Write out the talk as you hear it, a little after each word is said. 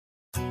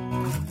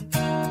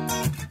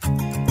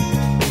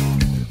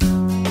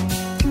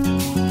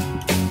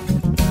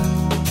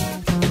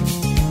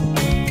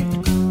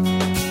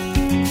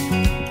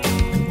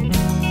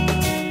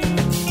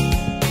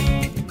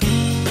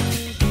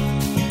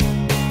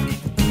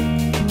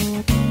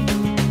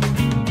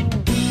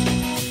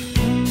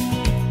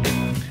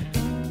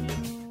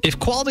If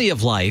quality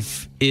of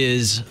life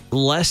is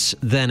less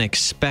than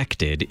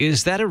expected,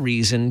 is that a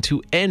reason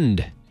to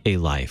end a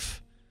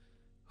life?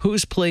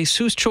 Whose place,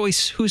 whose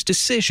choice, whose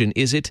decision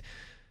is it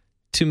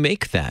to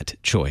make that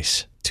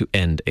choice to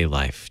end a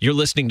life? You're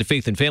listening to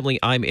Faith and Family.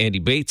 I'm Andy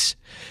Bates.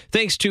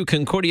 Thanks to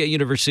Concordia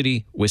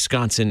University,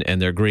 Wisconsin,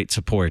 and their great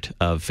support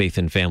of Faith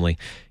and Family.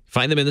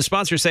 Find them in the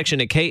sponsor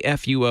section at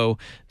kfuo.org.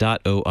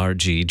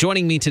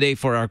 Joining me today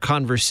for our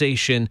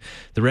conversation,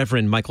 the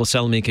Reverend Michael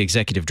Salamink,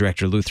 Executive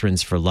Director,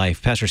 Lutherans for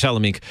Life. Pastor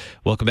Salamink,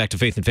 welcome back to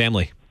Faith and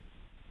Family.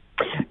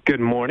 Good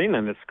morning,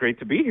 and it's great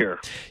to be here.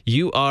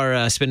 You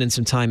are spending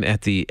some time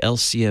at the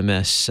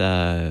LCMS.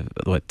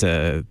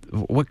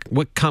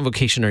 What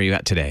convocation are you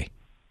at today?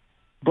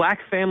 Black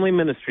Family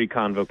Ministry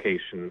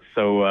Convocation.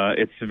 So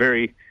it's a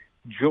very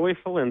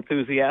joyful,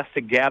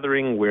 enthusiastic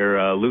gathering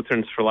where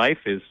Lutherans for Life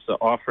is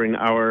offering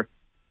our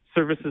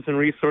services and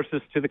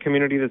resources to the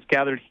community that's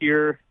gathered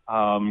here.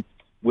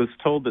 Was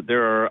told that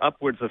there are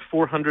upwards of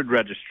 400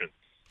 registrants.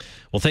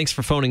 Well, thanks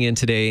for phoning in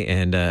today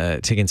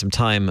and taking some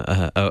time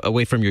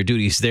away from your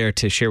duties there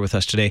to share with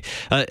us today.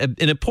 An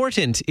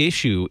important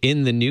issue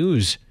in the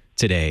news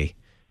today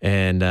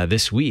and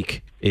this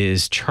week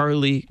is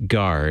Charlie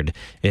Gard.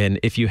 And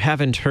if you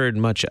haven't heard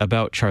much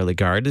about Charlie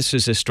Gard, this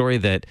is a story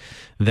that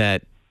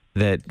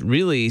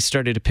really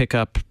started to pick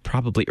up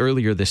probably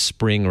earlier this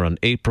spring, around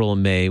April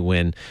and May,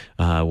 when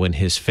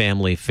his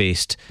family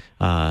faced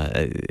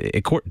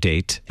a court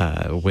date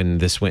when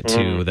this went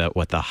to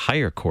the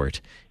higher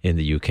court in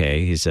the UK.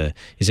 He's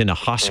in a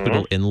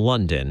hospital in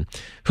London.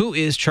 Who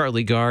is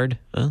Charlie Gard?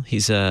 Well,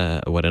 he's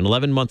an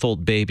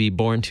 11-month-old baby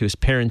born to his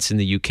parents in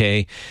the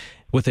UK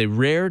with a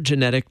rare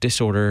genetic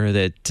disorder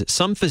that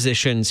some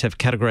physicians have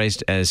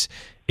categorized as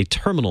a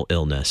terminal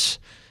illness.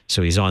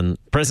 So he's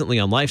presently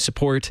on life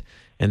support.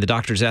 And the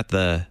doctors at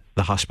the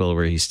hospital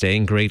where he's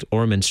staying, Great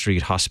Ormond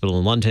Street Hospital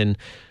in London,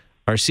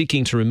 are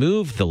seeking to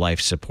remove the life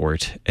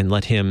support and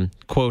let him,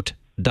 quote,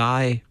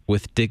 die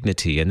with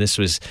dignity. And this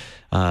was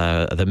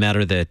the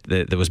matter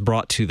that was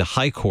brought to the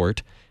High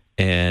Court,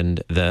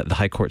 and the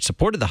High Court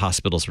supported the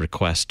hospital's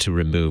request to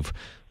remove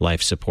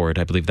life support.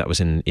 I believe that was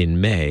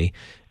in May.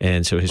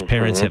 And so his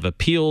parents have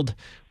appealed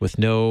with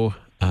no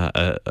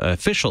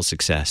official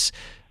success.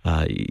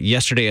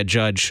 Yesterday, a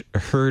judge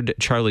heard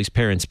Charlie's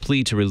parents'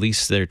 plea to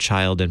release their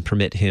child and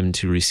permit him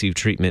to receive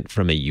treatment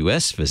from a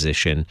U.S.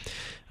 physician,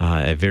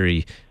 a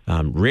very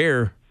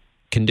rare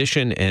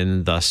condition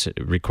and thus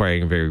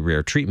requiring very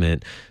rare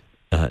treatment.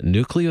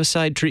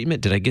 Nucleoside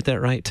treatment, did I get that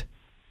right?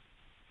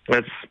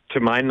 That's,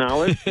 to my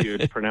knowledge, you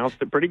pronounced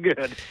it pretty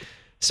good.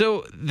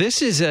 So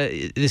this is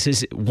a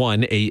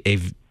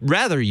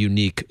rather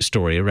unique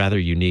story, a rather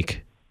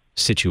unique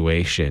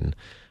situation.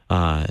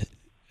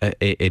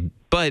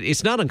 But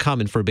it's not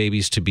uncommon for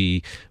babies to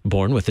be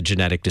born with a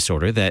genetic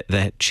disorder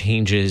that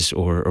changes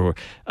or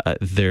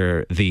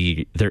their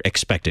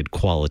expected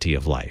quality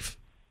of life.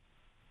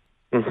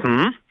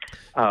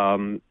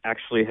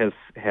 Actually,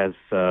 has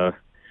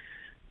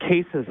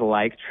cases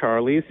like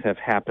Charlie's have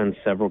happened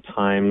several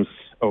times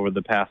over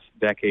the past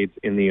decades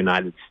in the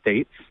United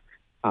States.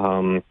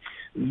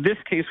 This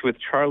case with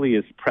Charlie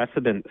is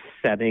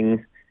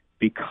precedent-setting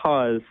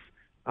because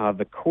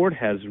the court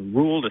has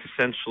ruled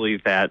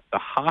essentially that the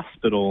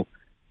hospital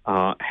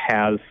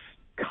has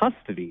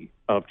custody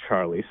of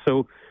Charlie.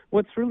 So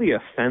what's really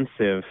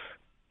offensive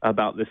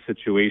about this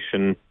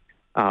situation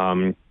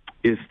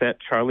is that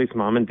Charlie's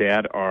mom and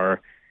dad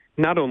are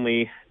not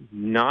only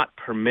not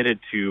permitted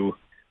to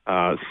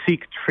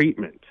seek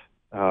treatment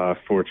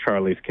for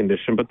Charlie's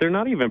condition, but they're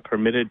not even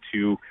permitted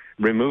to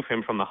remove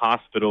him from the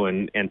hospital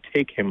and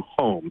take him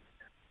home.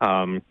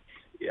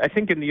 I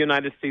think in the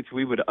United States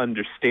we would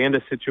understand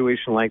a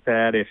situation like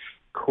that if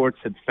courts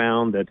had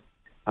found that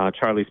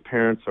Charlie's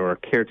parents or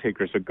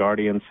caretakers or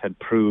guardians had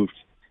proved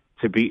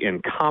to be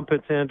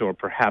incompetent or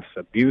perhaps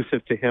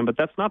abusive to him, but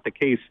that's not the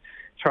case.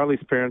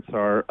 Charlie's parents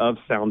are of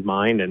sound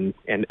mind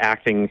and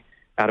acting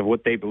out of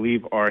what they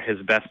believe are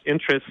his best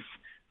interests,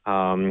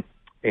 and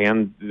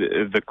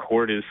the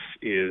court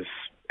is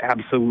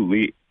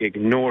absolutely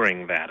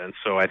ignoring that. And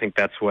so I think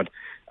that's what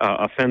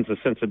offends the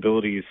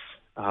sensibilities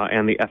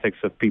and the ethics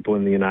of people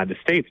in the United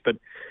States. But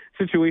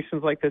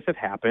situations like this have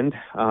happened.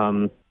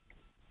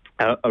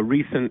 A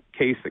recent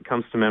case that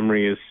comes to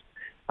memory is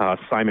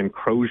Simon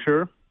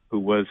Crozier, who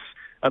was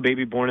a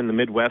baby born in the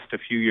Midwest a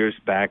few years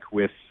back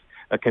with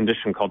a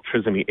condition called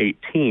trisomy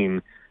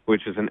 18,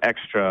 which is an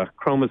extra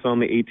chromosome.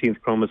 The 18th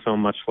chromosome,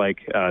 much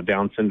like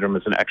Down syndrome,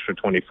 is an extra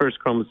 21st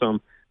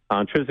chromosome.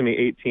 Trisomy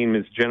 18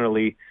 is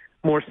generally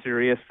more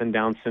serious than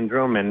Down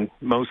syndrome and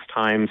most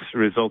times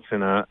results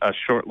in a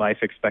short life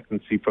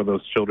expectancy for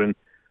those children.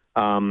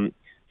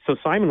 So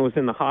Simon was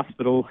in the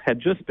hospital,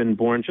 had just been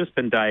born, just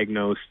been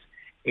diagnosed,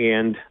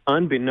 and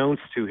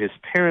unbeknownst to his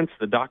parents,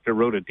 the doctor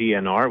wrote a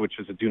DNR, which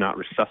is a do not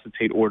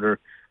resuscitate order,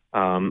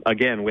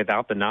 again,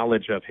 without the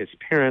knowledge of his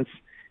parents.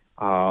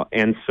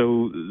 And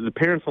so the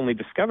parents only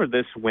discovered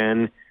this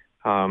when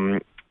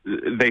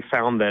they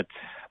found that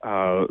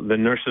the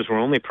nurses were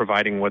only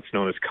providing what's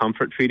known as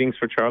comfort feedings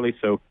for Charlie,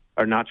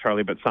 or not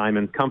Charlie, but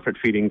Simon, comfort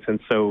feedings. And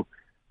so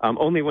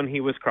Only when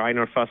he was crying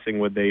or fussing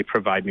would they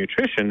provide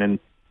nutrition,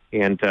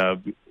 and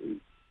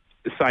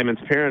Simon's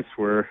parents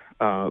were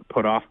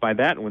put off by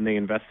that. When they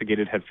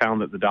investigated, had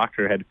found that the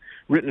doctor had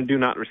written a do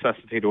not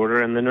resuscitate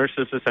order, and the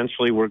nurses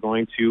essentially were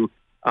going to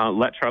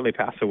let Charlie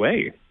pass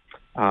away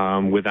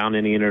without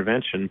any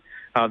intervention.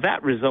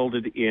 That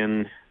resulted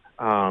in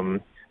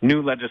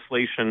new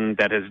legislation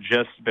that has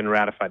just been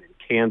ratified in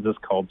Kansas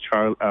called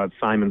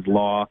Simon's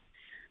Law.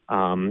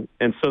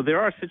 And so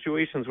there are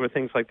situations where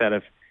things like that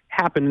have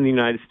happened in the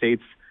United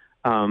States.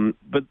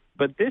 But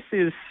this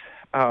is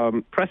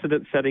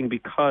precedent-setting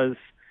because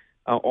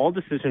all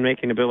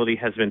decision-making ability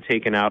has been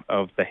taken out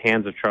of the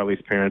hands of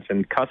Charlie's parents,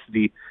 and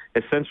custody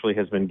essentially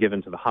has been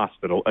given to the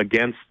hospital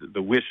against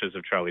the wishes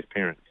of Charlie's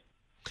parents.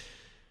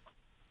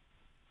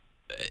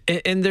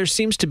 And there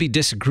seems to be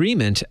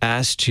disagreement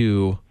as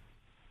to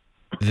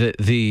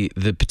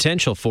the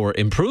potential for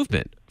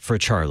improvement for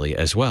Charlie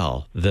as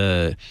well.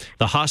 The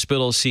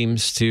hospital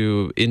seems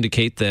to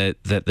indicate that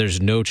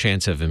there's no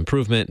chance of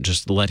improvement.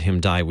 Just let him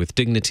die with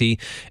dignity.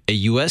 A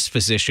U.S.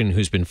 physician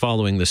who's been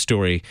following the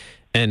story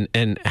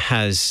and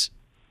has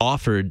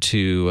offered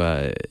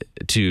to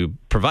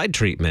provide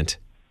treatment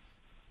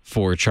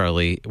for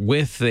Charlie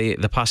with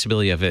the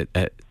possibility of a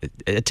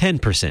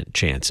 10%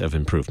 chance of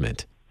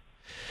improvement.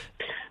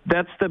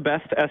 That's the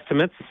best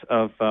estimates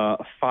of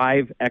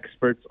 5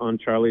 experts on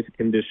Charlie's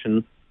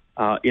condition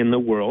in the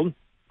world.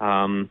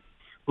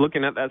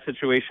 Looking at that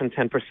situation,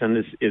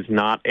 10% is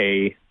not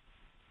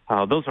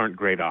those aren't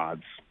great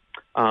odds.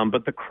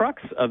 But the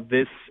crux of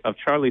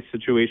Charlie's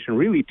situation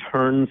really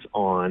turns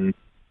on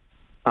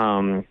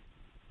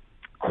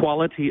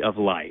quality of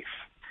life.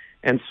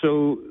 And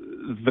so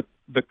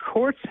the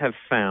courts have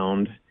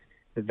found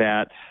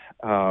that,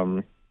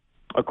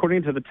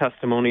 according to the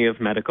testimony of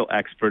medical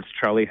experts,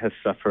 Charlie has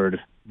suffered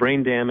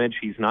brain damage.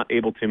 He's not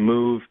able to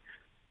move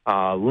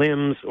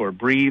limbs or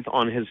breathe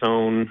on his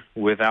own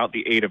without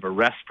the aid of a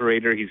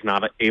respirator. He's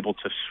not able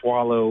to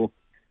swallow.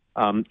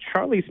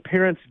 Charlie's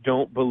parents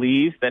don't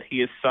believe that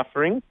he is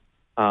suffering.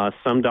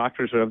 Some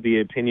doctors are of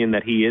the opinion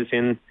that he is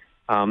in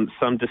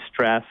some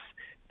distress.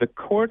 The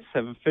courts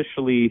have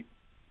officially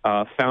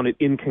found it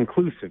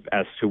inconclusive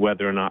as to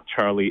whether or not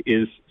Charlie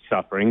is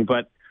suffering,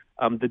 but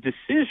the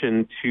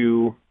decision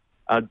to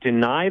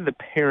deny the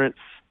parents'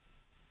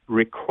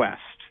 request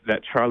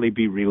that Charlie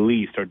be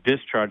released or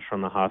discharged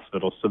from the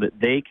hospital so that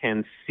they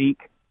can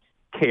seek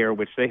care,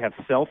 which they have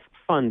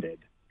self-funded,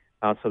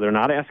 so they're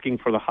not asking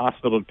for the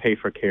hospital to pay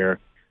for care.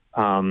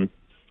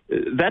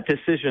 That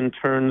decision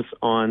turns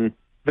on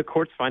the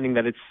court's finding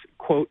that it's,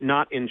 quote,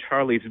 not in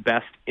Charlie's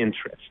best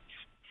interests.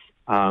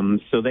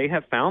 So they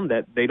have found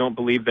that they don't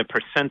believe the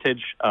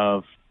percentage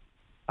of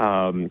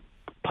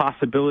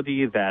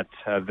possibility that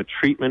the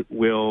treatment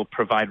will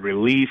provide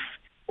relief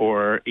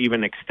or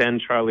even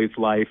extend Charlie's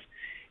life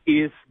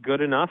is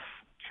good enough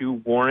to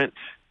warrant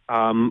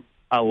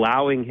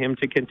allowing him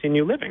to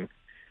continue living.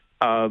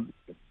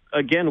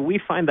 Again, we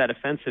find that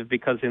offensive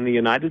because in the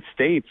United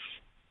States,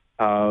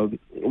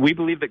 we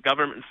believe that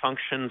government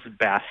functions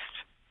best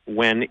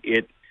when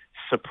it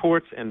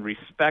supports and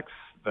respects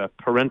the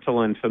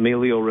parental and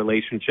familial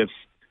relationships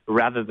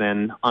rather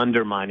than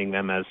undermining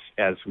them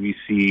as we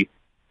see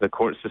the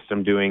court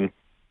system doing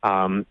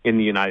in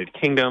the United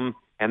Kingdom.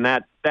 And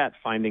that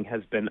finding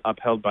has been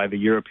upheld by the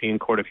European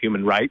Court of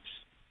Human Rights.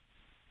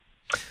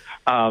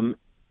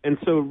 And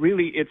so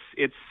really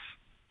it's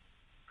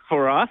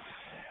for us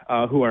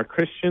who are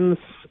Christians,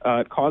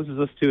 it causes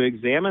us to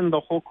examine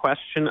the whole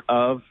question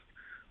of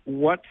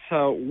what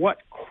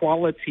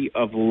quality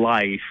of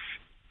life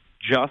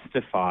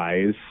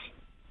justifies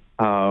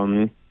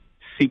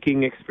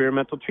seeking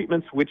experimental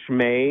treatments, which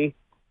may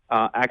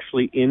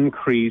actually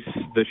increase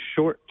the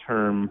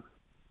short-term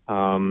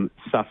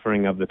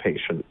suffering of the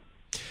patient.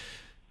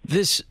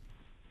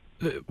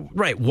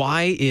 Right.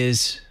 Why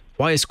is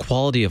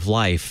quality of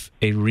life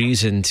a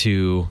reason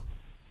to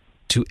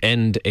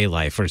end a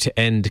life or to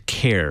end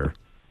care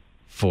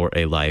for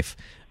a life?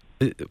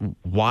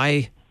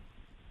 Why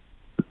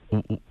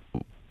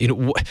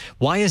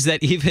is that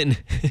even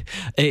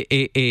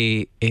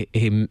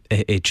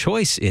a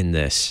choice in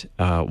this?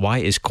 Why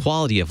is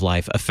quality of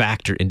life a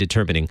factor in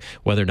determining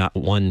whether or not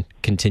one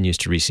continues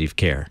to receive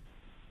care?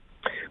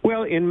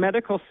 Well, in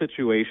medical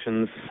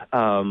situations,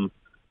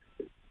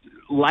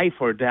 life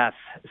or death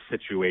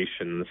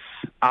situations,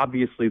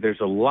 obviously there's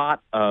a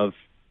lot of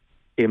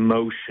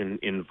emotion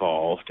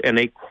involved, and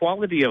a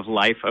quality of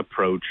life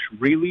approach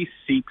really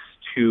seeks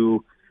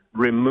to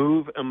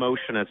remove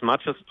emotion as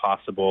much as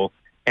possible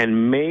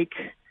and make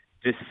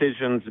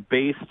decisions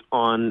based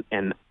on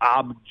an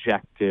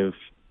objective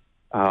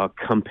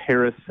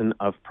comparison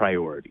of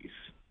priorities.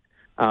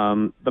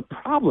 The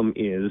problem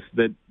is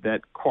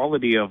that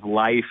quality of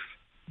life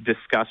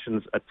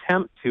discussions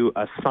attempt to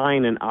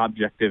assign an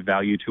objective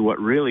value to what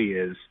really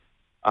is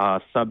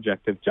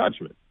subjective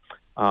judgment.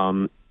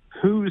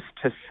 Who's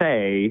to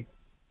say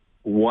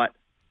what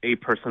a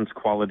person's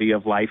quality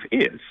of life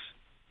is?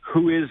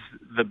 Who is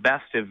the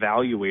best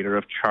evaluator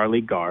of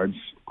Charlie Gard's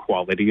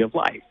quality of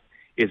life?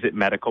 Is it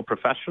medical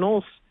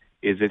professionals?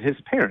 Is it his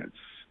parents?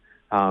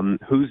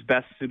 Who's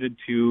best suited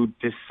to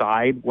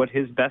decide what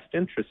his best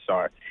interests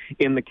are?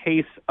 In the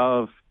case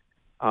of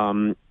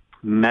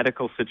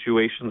medical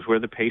situations where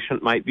the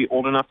patient might be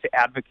old enough to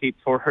advocate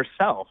for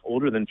herself,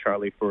 older than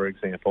Charlie, for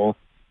example,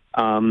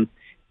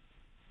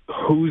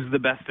 who's the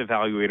best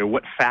evaluator?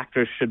 What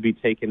factors should be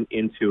taken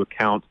into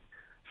account?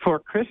 For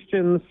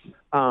Christians,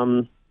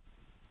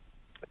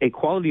 a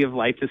quality of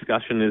life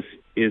discussion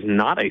is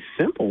not a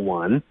simple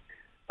one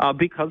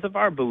because of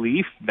our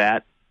belief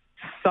that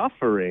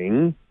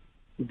suffering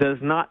does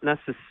not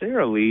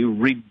necessarily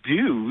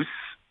reduce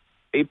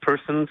a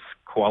person's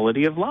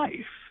quality of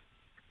life.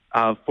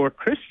 For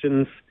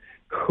Christians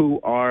who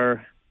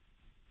are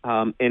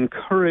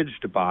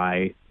encouraged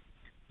by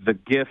the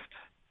gift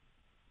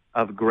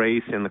of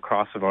grace in the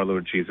cross of our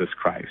Lord Jesus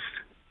Christ,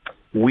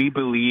 we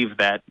believe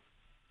that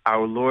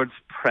our Lord's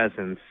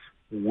presence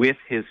with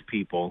his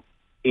people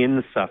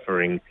in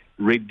suffering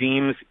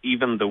redeems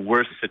even the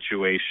worst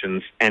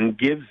situations and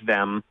gives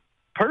them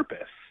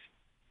purpose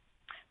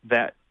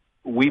that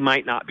we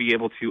might not be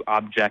able to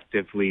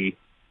objectively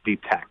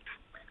detect.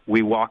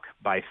 We walk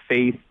by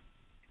faith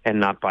and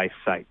not by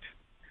sight.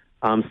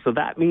 So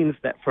that means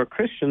that for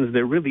Christians,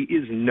 there really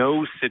is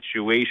no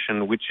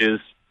situation which is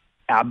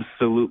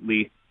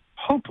absolutely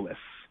hopeless.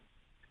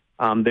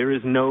 There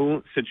is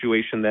no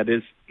situation that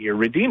is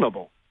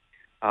irredeemable.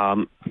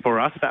 For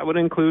us, that would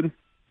include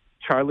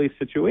Charlie's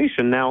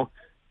situation. Now,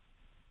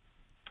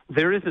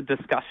 there is a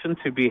discussion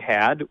to be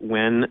had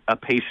when a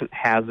patient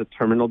has a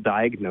terminal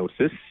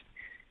diagnosis.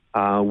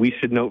 We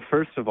should note,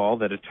 first of all,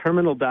 that a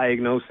terminal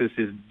diagnosis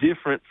is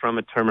different from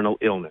a terminal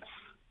illness.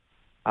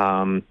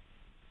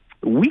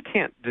 We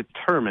can't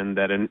determine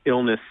that an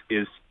illness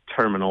is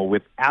terminal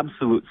with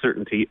absolute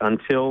certainty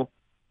until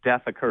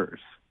death occurs.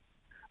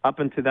 Up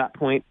until that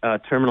point,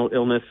 terminal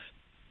illness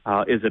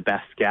is a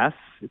best guess.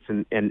 It's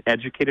an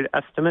educated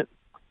estimate.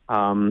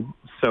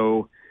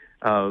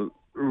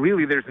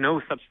 Really, there's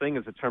no such thing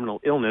as a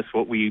terminal illness.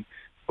 What we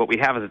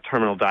have is a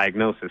terminal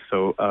diagnosis,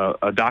 so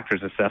a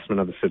doctor's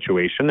assessment of the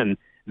situation, and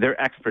their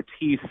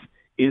expertise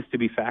is to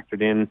be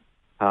factored in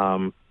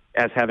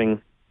as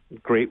having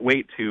great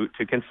weight to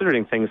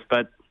considering things.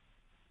 But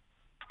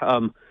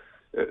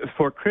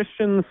for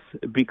Christians,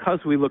 because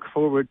we look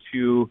forward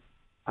to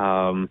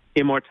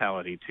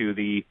immortality, to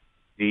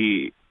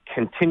the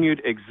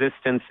continued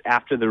existence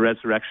after the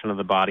resurrection of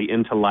the body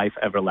into life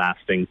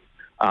everlasting,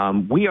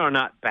 we are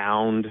not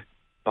bound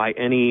by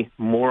any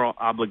moral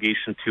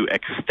obligation to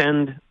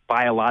extend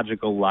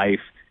biological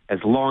life as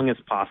long as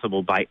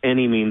possible by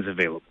any means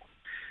available.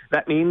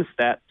 That means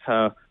that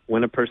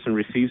when a person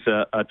receives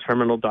a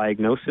terminal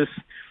diagnosis,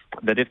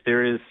 that if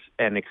there is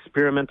an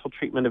experimental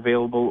treatment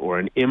available or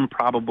an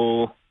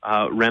improbable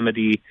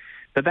remedy,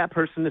 that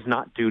person is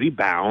not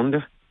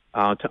duty-bound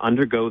to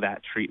undergo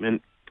that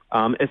treatment,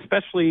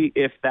 especially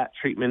if that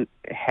treatment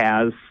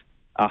has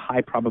a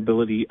high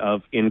probability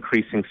of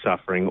increasing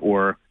suffering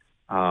or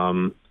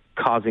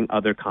causing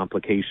other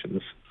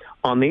complications.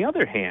 On the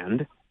other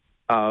hand,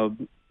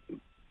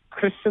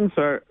 Christians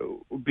are,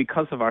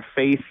 because of our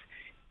faith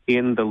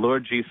in the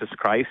Lord Jesus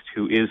Christ,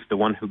 who is the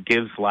one who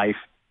gives life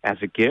as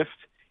a gift,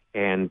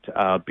 and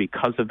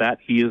because of that,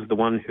 he is the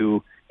one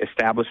who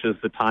establishes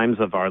the times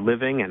of our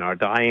living and our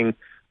dying.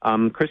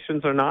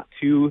 Christians are not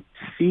to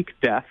seek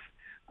death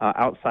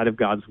outside of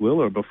God's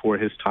will or before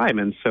his time.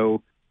 And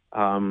so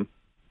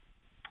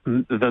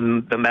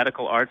the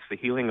medical arts, the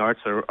healing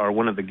arts are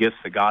one of the gifts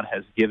that God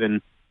has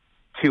given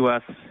to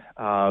us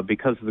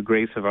because of the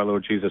grace of our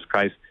Lord Jesus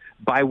Christ,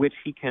 by which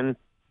he can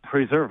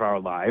preserve our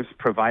lives,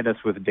 provide us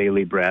with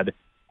daily bread,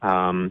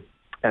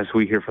 as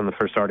we hear from the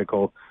first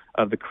article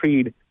of the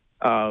Creed.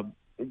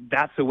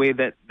 That's a way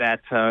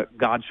that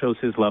God shows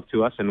his love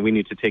to us, and we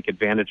need to take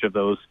advantage of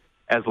those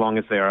as long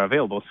as they are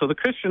available. So the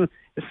Christian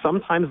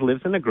sometimes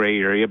lives in a gray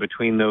area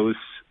between those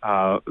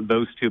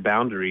two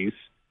boundaries,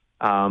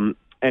 and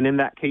in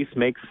that case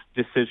makes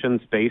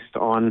decisions based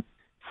on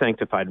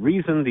sanctified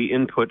reason, the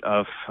input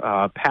of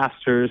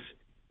pastors,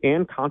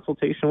 and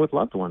consultation with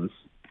loved ones.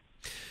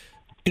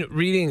 You know,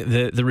 reading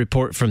the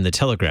report from the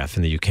Telegraph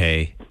in the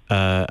UK,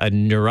 a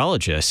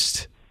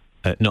neurologist,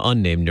 an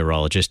unnamed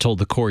neurologist, told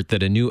the court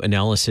that a new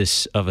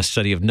analysis of a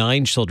study of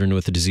 9 children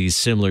with a disease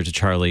similar to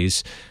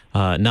Charlie's,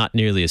 not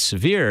nearly as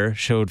severe,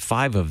 showed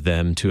 5 of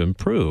them to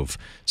improve.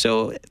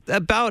 So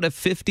about a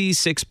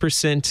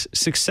 56%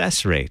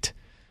 success rate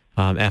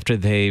after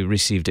they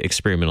received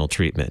experimental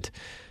treatment.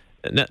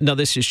 Now,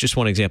 this is just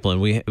one example,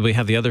 and we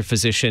have the other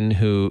physician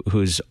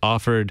who's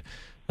offered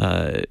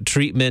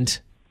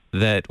treatment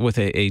that with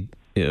a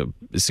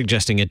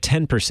suggesting a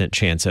 10%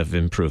 chance of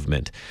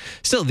improvement.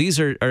 Still, these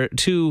are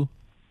two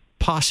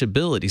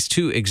possibilities,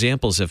 2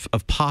 examples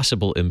of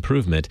possible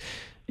improvement.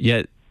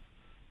 Yet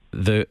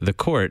the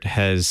court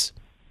has,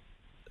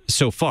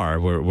 so far,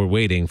 we're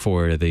waiting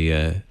for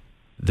the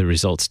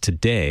results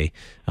today,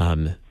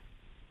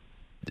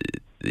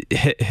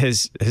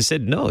 has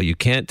said no, you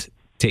can't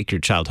take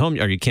your child home,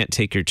 or you can't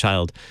take your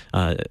child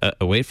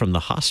away from the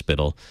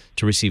hospital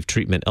to receive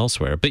treatment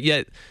elsewhere. But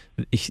yet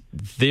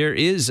there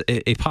is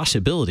a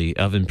possibility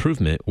of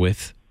improvement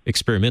with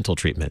experimental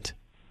treatment?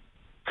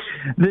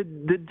 The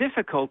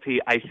difficulty,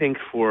 I think,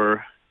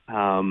 for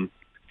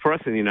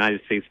us in the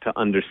United States to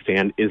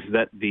understand is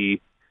that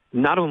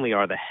not only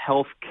are the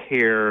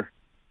healthcare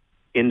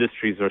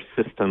industries or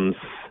systems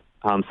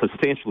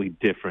substantially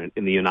different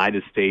in the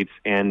United States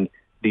and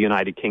the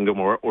United Kingdom,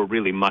 or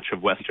really much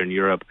of Western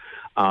Europe,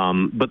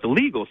 but the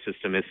legal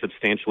system is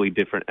substantially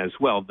different as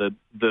well.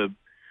 The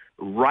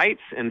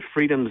rights and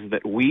freedoms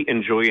that we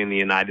enjoy in the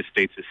United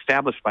States,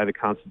 established by the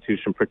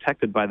Constitution,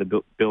 protected by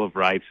the Bill of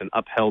Rights, and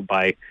upheld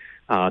by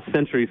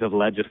centuries of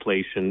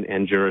legislation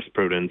and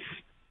jurisprudence,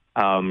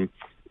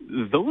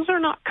 those are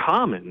not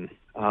common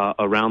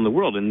around the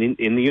world. In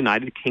the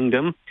United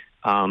Kingdom,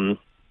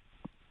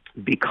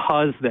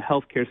 because the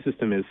healthcare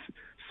system is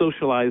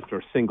socialized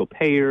or single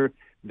payer,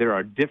 there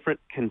are different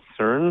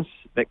concerns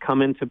that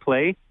come into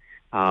play.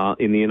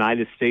 In the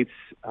United States,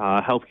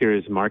 healthcare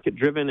is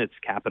market-driven, it's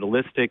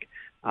capitalistic,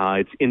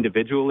 it's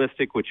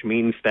individualistic, which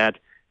means that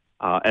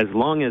as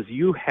long as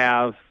you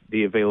have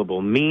the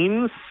available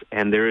means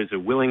and there is a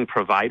willing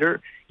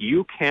provider,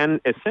 you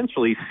can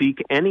essentially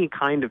seek any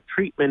kind of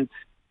treatment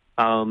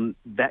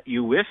that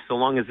you wish, so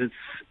long as it's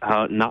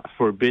not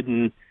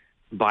forbidden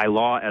by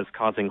law as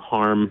causing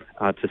harm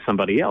to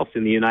somebody else.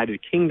 In the United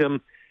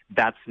Kingdom,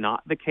 that's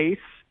not the case.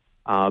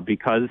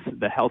 Because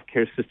the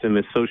healthcare system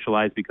is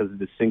socialized, because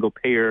it is single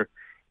payer,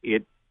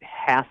 it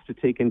has to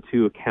take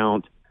into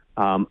account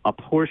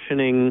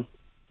apportioning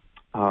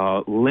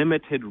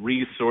limited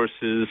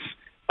resources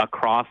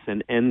across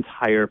an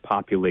entire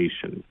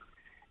population.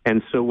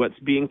 And so what's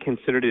being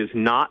considered is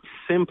not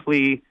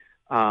simply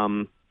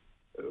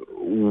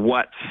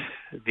what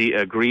the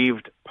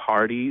aggrieved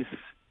parties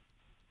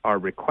are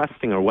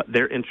requesting or what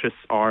their interests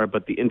are,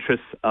 but the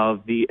interests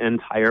of the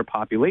entire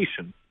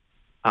population.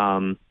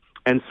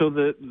 And so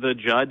the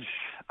judge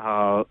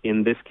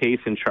in this case,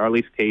 in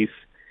Charlie's case,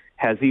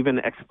 has even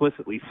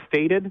explicitly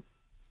stated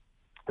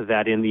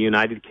that in the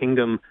United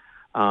Kingdom,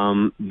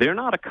 they're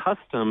not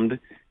accustomed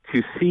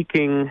to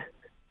seeking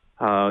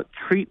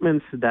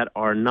treatments that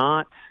are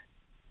not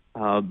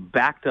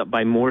backed up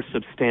by more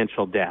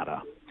substantial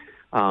data.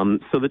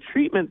 So the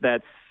treatment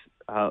that's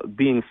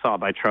being sought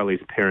by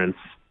Charlie's parents,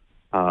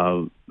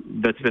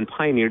 that's been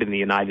pioneered in the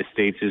United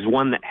States, is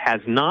one that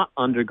has not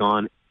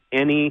undergone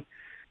any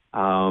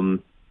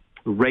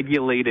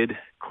regulated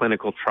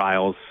clinical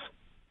trials,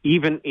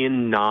 even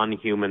in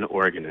non-human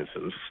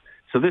organisms.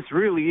 So this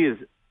really is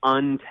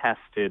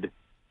untested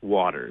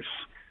waters.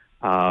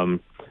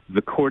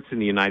 The courts in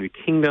the United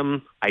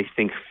Kingdom, I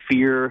think,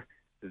 fear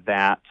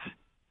that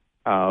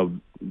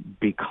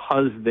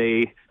because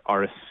they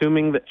are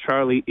assuming that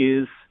Charlie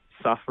is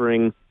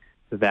suffering,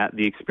 that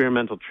the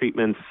experimental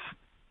treatments,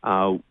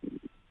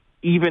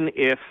 even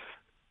if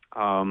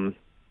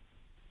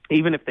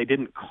they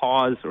didn't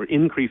cause or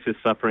increase his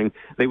suffering,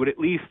 they would at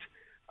least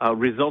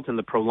result in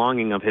the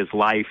prolonging of his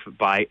life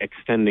by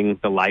extending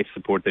the life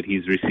support that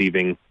he's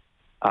receiving.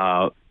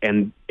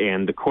 And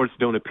the courts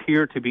don't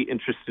appear to be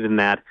interested in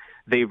that.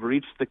 They've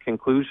reached the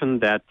conclusion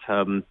that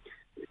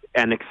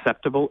an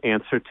acceptable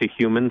answer to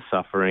human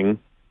suffering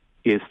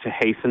is to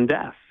hasten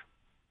death.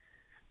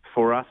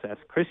 For us as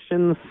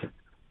Christians,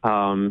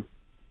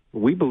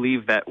 we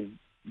believe that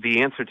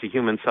the answer to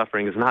human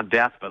suffering is not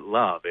death, but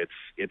love.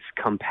 It's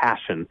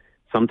compassion.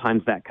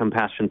 Sometimes that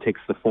compassion takes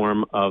the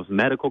form of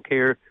medical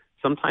care.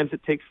 Sometimes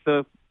it takes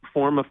the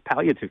form of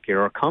palliative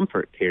care or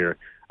comfort care,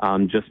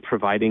 just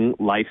providing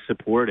life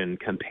support and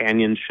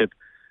companionship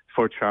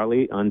for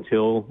Charlie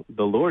until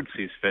the Lord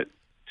sees fit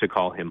to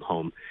call him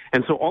home.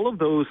 And so all of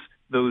those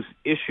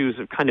issues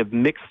are kind of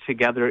mixed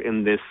together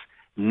in this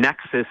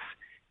nexus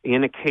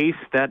in a case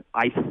that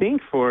I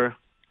think for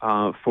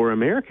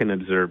American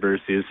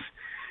observers is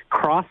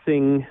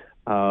crossing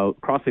the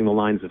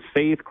lines of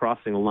faith,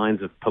 crossing the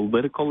lines of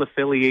political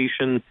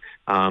affiliation,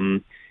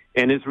 and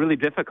is really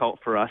difficult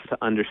for us to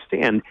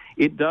understand.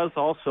 It does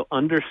also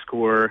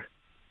underscore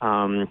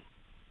some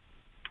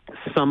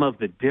of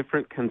the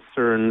different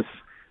concerns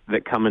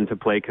that come into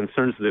play,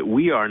 concerns that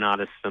we are not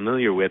as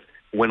familiar with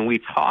when we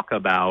talk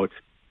about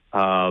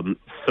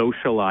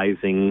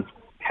socializing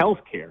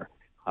healthcare.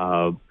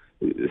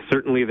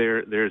 Certainly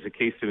there's a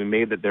case to be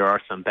made that there are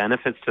some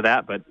benefits to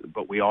that,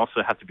 but we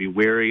also have to be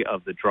wary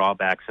of the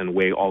drawbacks and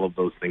weigh all of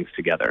those things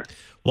together.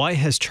 Why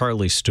has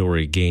Charlie's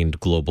story gained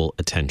global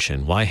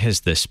attention? Why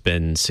has this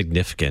been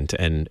significant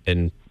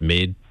and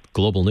made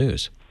global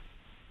news?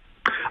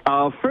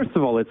 First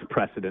of all, it's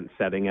precedent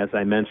setting, as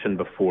I mentioned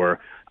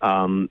before.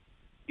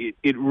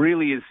 It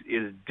really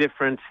is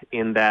different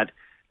in that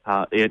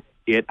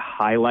it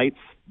highlights,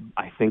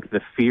 I think, the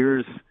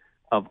fears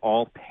of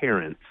all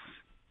parents,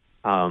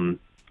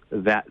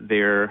 that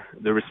the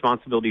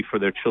responsibility for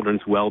their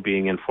children's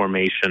well-being and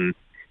formation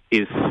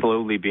is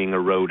slowly being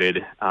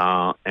eroded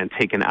and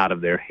taken out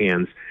of their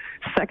hands.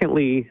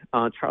 Secondly,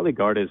 Charlie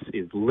Gard is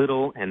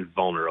little and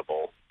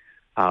vulnerable.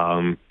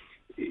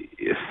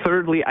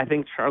 Thirdly, I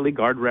think Charlie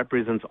Gard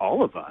represents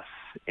all of us.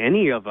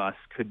 Any of us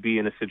could be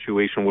in a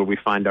situation where we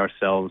find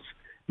ourselves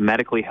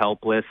medically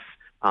helpless,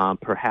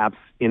 perhaps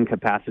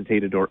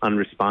incapacitated or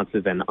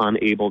unresponsive and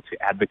unable to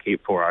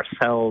advocate for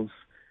ourselves.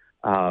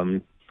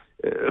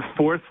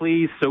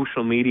 Fourthly,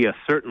 social media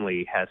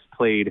certainly has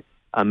played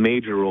a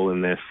major role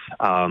in this.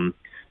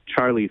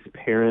 Charlie's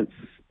parents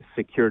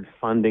secured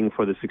funding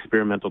for this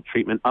experimental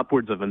treatment,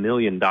 upwards of $1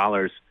 million,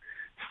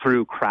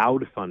 through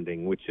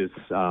crowdfunding, which is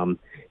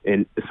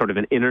sort of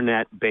an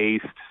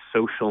internet-based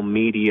social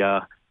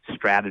media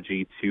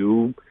strategy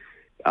to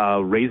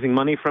raising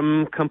money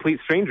from complete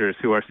strangers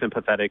who are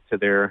sympathetic to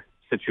their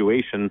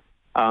situation,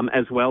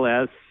 as well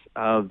as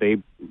they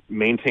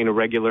maintain a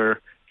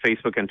regular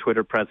Facebook and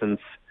Twitter presence.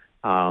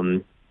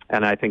 And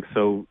I think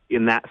so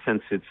in that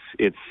sense,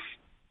 it's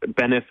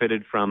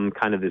benefited from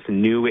kind of this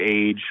new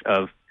age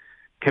of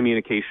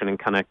communication and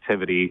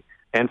connectivity.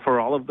 And for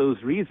all of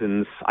those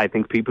reasons, I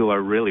think people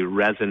are really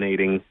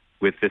resonating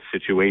with this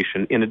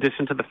situation, in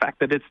addition to the fact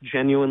that it's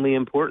genuinely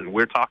important.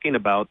 We're talking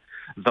about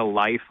the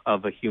life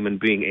of a human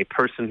being, a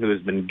person who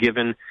has been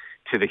given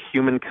to the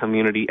human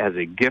community as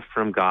a gift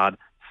from God,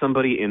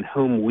 somebody in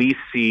whom we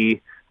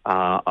see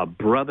a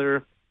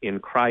brother in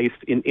Christ,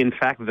 in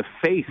fact, the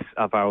face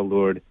of our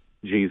Lord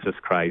Jesus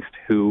Christ,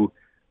 who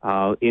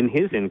in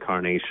his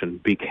incarnation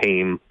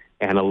became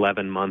an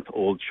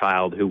 11-month-old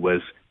child who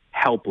was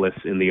helpless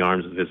in the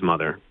arms of his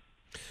mother.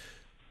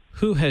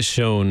 Who has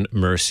shown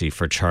mercy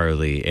for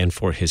Charlie and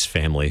for his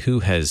family?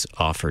 Who has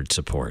offered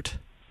support?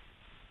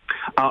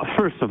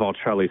 First of all,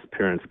 Charlie's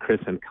parents,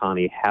 Chris and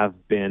Connie, have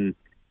been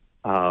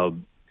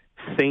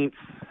saints,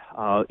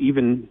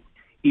 even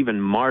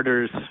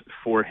martyrs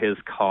for his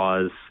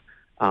cause,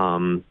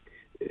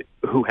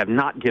 who have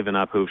not given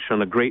up, who have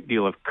shown a great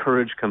deal of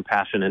courage,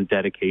 compassion, and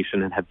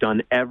dedication, and have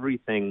done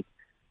everything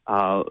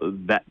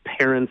that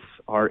parents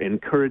are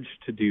encouraged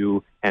to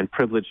do and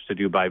privileged to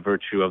do by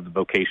virtue of the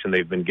vocation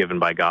they've been given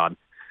by God.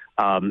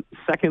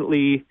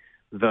 Secondly,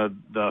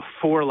 the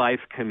For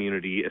Life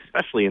community,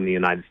 especially in the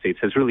United States,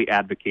 has really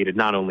advocated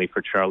not only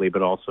for Charlie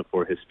but also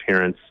for his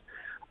parents.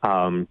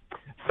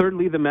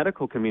 Thirdly, the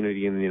medical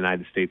community in the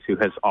United States, who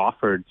has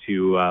offered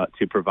to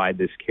provide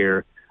this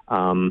care.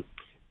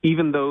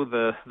 Even though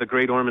the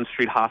Great Ormond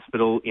Street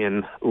Hospital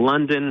in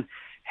London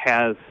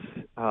has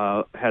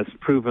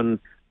proven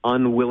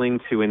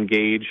unwilling to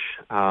engage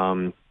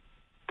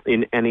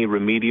in any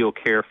remedial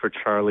care for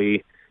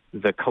Charlie,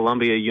 the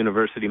Columbia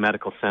University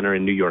Medical Center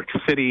in New York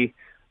City,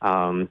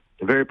 a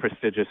very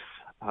prestigious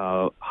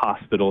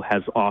hospital,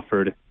 has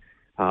offered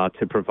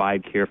to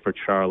provide care for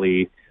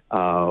Charlie.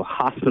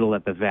 Hospital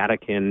at the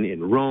Vatican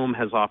in Rome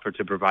has offered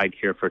to provide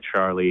care for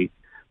Charlie.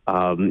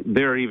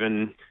 There are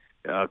even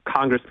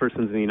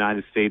congresspersons in the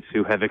United States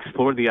who have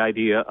explored the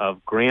idea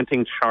of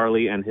granting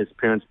Charlie and his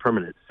parents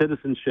permanent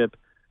citizenship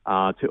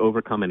to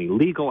overcome any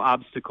legal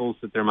obstacles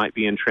that there might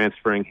be in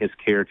transferring his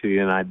care to the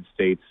United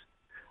States,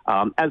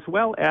 as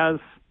well as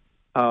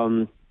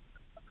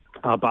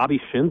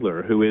Bobby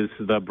Schindler, who is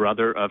the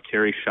brother of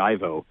Terri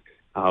Schiavo,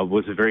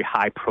 was a very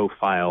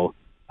high-profile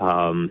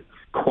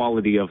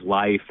quality of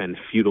life and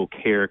feudal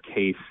care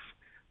case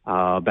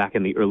back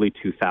in the early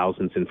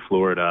 2000s in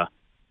Florida.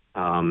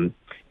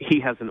 He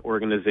has an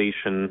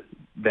organization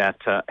that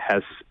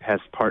has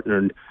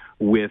partnered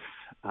with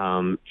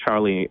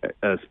Charlie's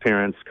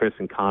parents, Chris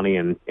and Connie,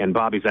 and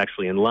Bobby's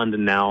actually in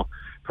London now,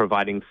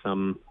 providing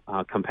some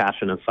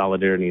compassion and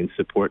solidarity and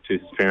support to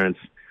his parents.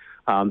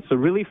 So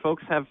really,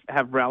 folks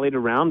have rallied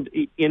around,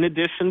 in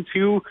addition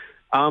to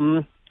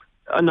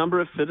a number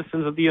of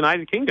citizens of the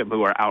United Kingdom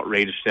who are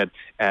outraged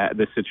at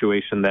this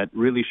situation that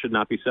really should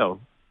not be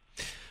so.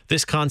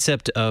 This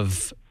concept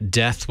of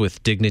death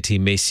with dignity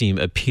may seem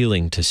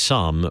appealing to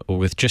some.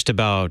 With just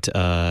about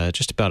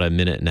a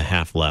minute and a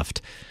half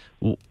left,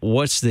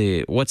 what's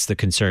the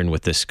concern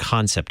with this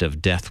concept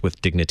of death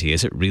with dignity?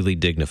 Is it really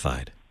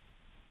dignified?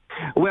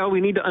 Well, we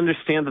need to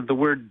understand that the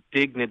word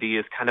dignity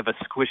is kind of a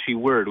squishy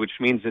word, which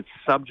means it's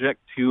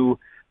subject to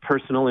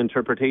personal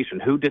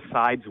interpretation. Who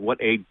decides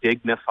what a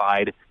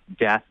dignified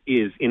death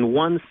is? In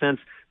one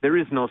sense, there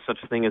is no such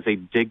thing as a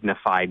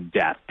dignified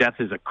death. Death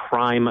is a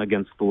crime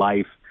against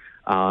life.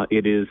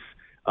 It is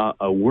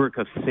a work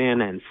of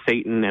sin and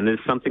Satan, and it is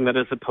something that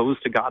is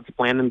opposed to God's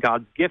plan and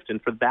God's gift.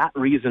 And for that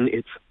reason,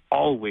 it's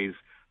always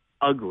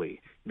ugly,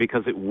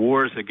 because it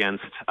wars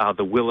against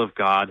the will of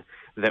God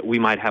that we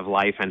might have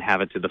life and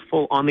have it to the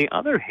full. On the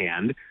other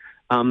hand,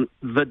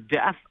 the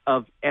death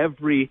of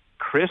every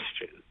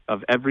Christian,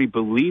 of every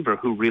believer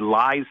who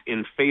relies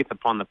in faith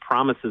upon the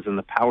promises and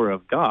the power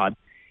of God,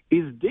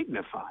 is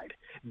dignified.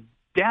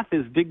 Death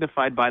is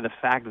dignified by the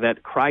fact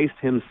that Christ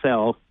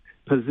himself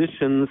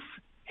positions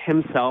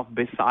himself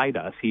beside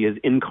us. He has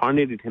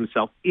incarnated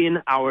himself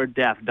in our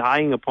death,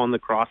 dying upon the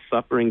cross,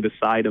 suffering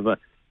beside of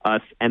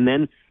us, and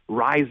then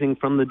rising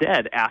from the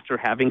dead after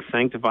having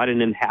sanctified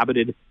and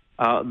inhabited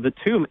the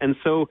tomb. And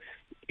so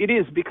it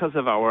is because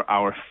of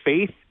our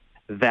faith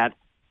that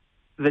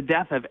the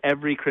death of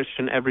every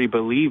Christian, every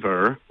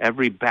believer,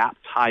 every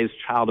baptized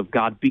child of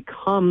God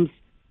becomes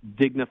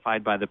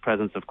dignified by the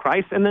presence of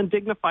Christ, and then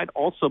dignified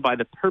also by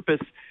the purpose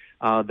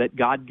that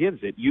God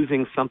gives it,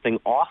 using something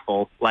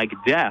awful like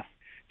death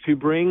to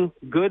bring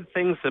good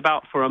things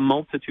about for a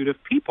multitude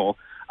of people.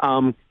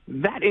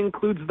 That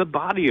includes the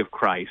body of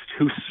Christ,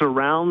 who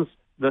surrounds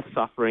the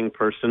suffering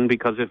person,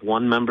 because if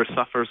one member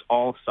suffers,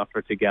 all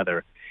suffer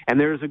together. And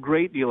there is a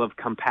great deal of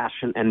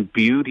compassion and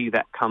beauty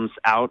that comes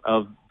out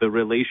of the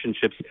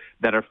relationships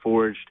that are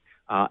forged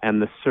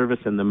and the service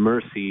and the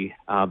mercy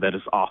that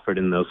is offered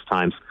in those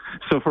times.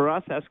 So for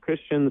us as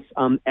Christians,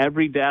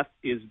 every death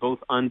is both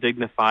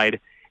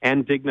undignified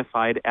and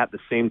dignified at the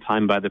same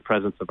time by the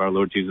presence of our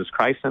Lord Jesus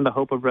Christ and the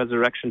hope of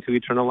resurrection to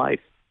eternal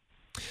life.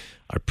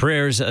 Our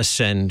prayers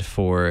ascend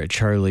for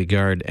Charlie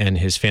Gard and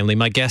his family.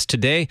 My guest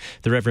today,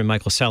 the Reverend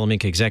Michael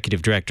Salemink,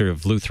 Executive Director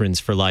of Lutherans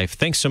for Life.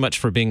 Thanks so much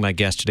for being my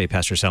guest today,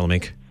 Pastor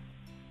Salemink.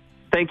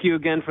 Thank you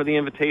again for the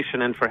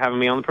invitation and for having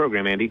me on the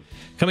program, Andy.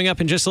 Coming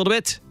up in just a little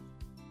bit,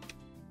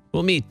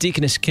 we'll meet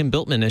Deaconess Kim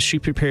Biltman as she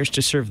prepares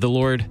to serve the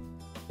Lord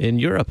in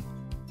Europe.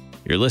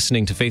 You're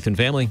listening to Faith and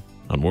Family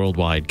on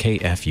Worldwide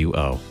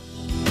KFUO.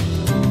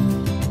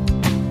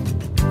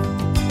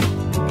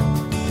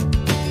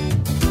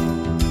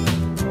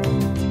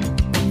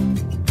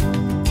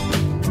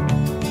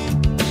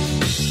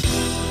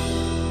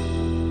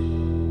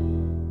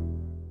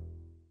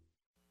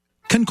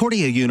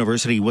 Concordia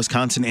University,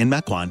 Wisconsin in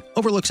Mequon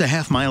overlooks a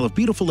half-mile of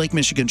beautiful Lake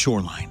Michigan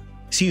shoreline.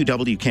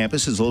 CUW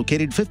campus is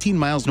located 15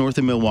 miles north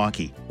of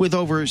Milwaukee, with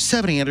over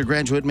 70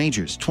 undergraduate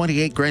majors,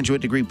 28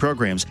 graduate degree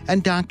programs,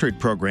 and doctorate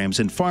programs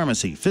in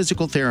pharmacy,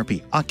 physical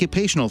therapy,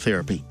 occupational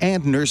therapy,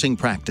 and nursing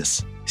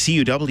practice.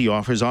 CUW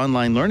offers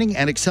online learning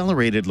and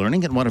accelerated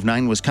learning at one of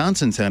 9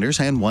 Wisconsin centers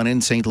and one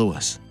in St.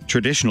 Louis.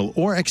 Traditional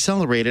or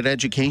accelerated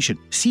education,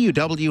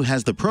 CUW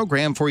has the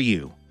program for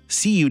you.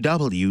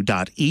 CUW.edu.